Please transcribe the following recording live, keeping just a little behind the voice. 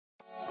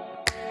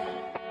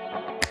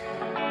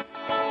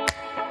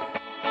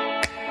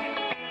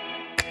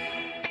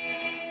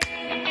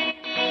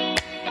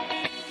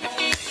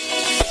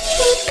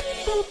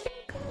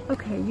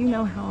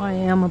how I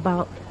am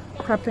about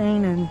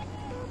prepping and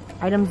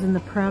items in the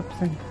preps,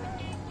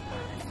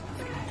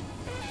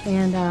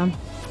 and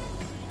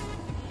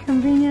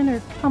convenient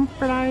or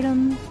comfort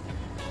items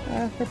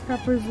for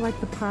preppers, like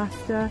the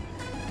pasta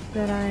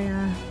that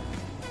I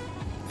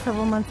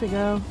several months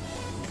ago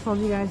told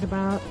you guys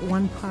about.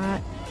 One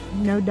pot,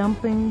 no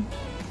dumping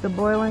the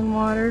boiling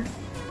water.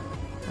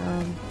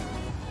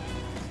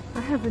 I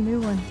have a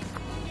new one,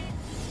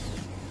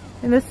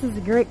 and this is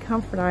a great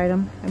comfort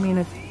item. I mean,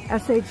 if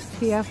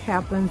SHTF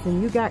happens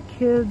and you got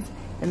kids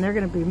and they're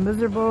going to be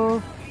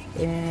miserable,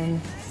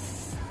 and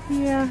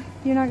yeah,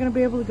 you're not going to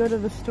be able to go to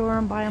the store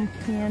and buy them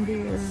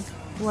candy or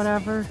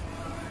whatever.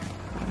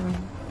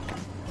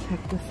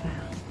 Check this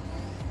out.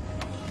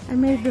 I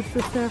made this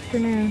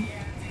afternoon.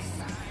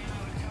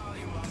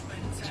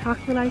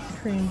 Chocolate ice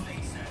cream.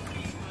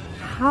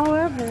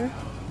 However,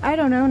 I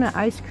don't own an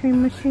ice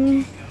cream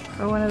machine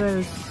or one of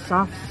those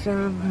soft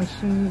serve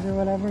machines or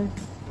whatever.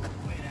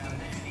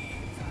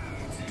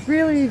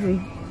 Real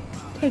easy.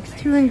 Takes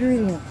 2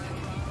 ingredients.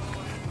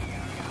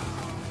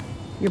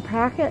 Your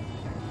packet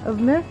of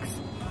mix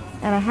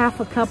and a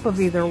 ½ cup of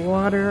either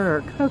water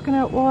or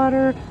coconut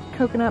water,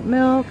 coconut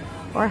milk,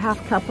 or a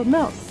 ½ cup of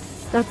milk.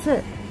 That's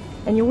it.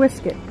 And you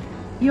whisk it.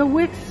 You'll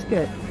whisk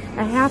it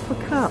a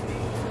 ½ cup.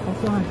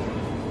 Hold on.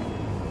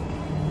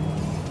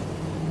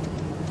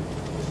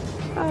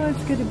 Oh,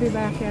 it's good to be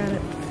back at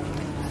it.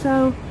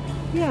 So,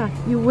 yeah,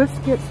 you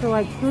whisk it for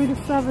like 3 to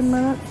 7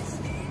 minutes.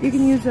 You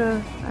can use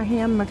a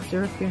hand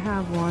mixer if you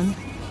have one.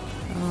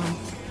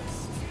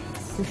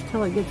 Just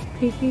till it gets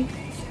peaky.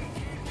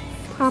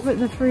 Pop it in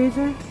the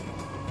freezer.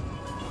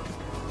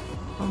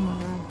 Oh my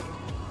god.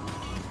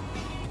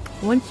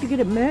 Once you get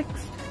it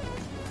mixed,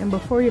 and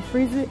before you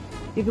freeze it,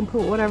 you can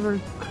put whatever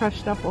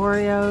crushed up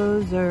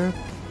Oreos or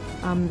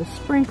the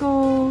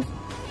sprinkles,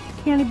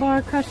 candy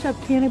bar, crushed up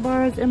candy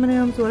bars,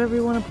 M&Ms, whatever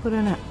you want to put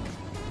in it.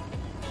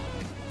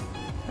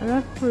 And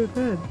that's pretty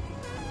good.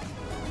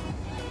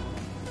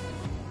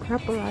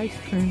 Prepper ice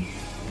cream.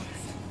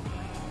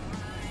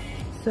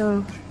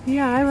 So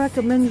yeah, I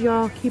recommend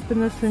y'all keeping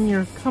this in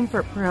your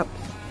comfort preps.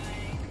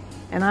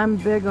 And I'm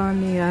big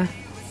on the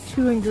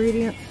 2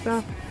 ingredient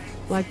stuff,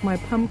 like my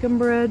pumpkin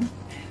bread.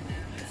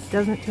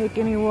 Doesn't take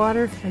any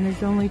water, and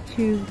there's only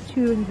two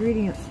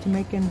ingredients to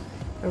making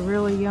a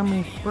really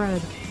yummy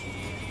bread.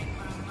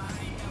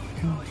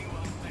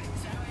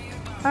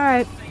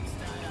 Alright,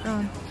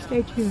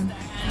 stay tuned.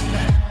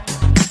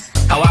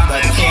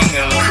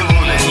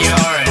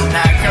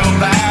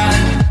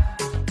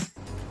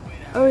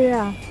 Oh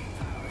yeah,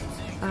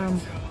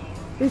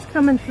 these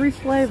come in 3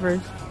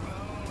 flavors.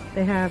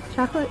 They have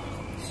chocolate,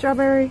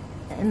 strawberry,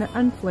 and the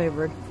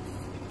unflavored.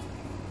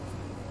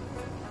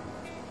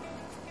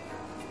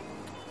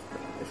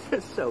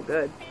 This is so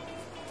good.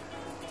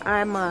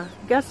 I'm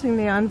guessing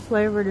the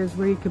unflavored is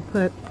where you could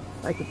put,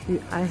 like,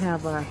 I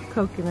have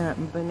coconut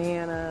and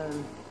banana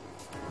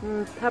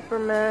and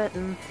peppermint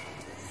and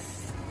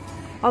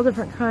all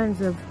different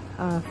kinds of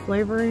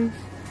flavorings.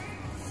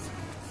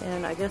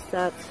 And I guess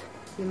that's,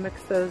 you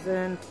mix those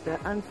in, the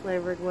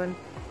unflavored one,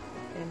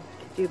 and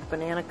do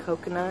banana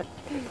coconut.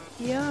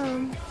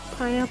 Yum!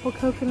 Pineapple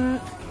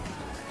coconut.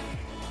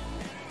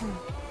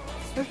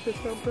 This is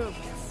so good.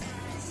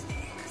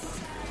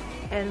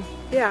 And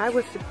yeah, I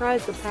was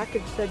surprised the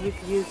package said you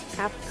could use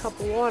 ½ cup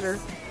of water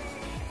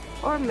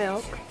or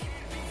milk.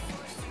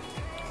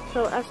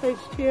 So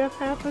SHTF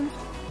happens.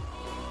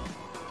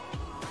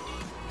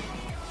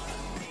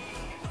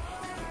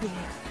 Yeah.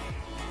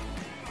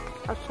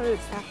 I'll show you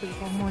the package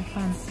one more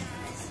time.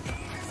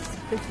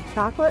 This is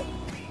chocolate.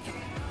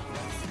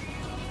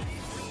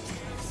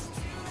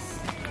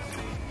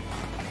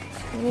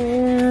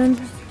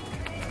 And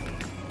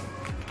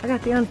I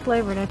got the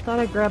unflavored. I thought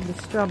I grabbed the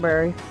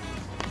strawberry.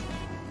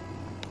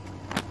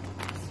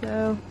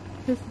 So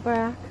here's the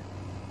back.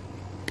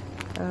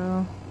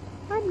 Oh,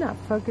 I'm not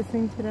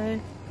focusing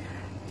today.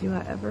 Do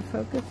I ever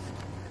focus?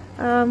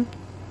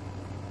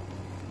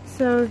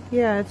 So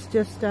yeah, it's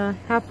just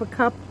 ½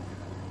 cup,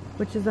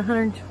 which is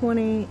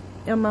 120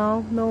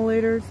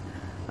 milliliters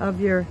of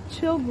your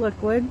chilled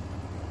liquid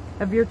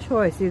of your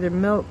choice, either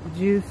milk,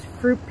 juice,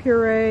 fruit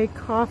puree,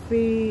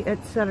 coffee,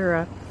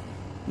 etc.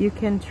 You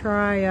can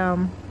try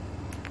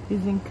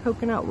using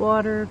coconut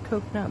water,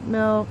 coconut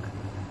milk,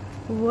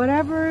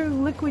 whatever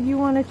liquid you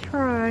want to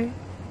try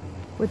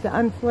with the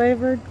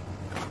unflavored,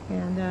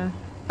 and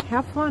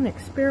have fun,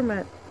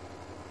 experiment.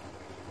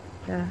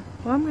 Well,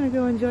 I'm going to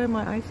go enjoy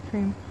my ice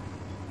cream.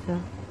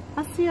 So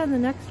I'll see you on the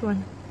next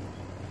one.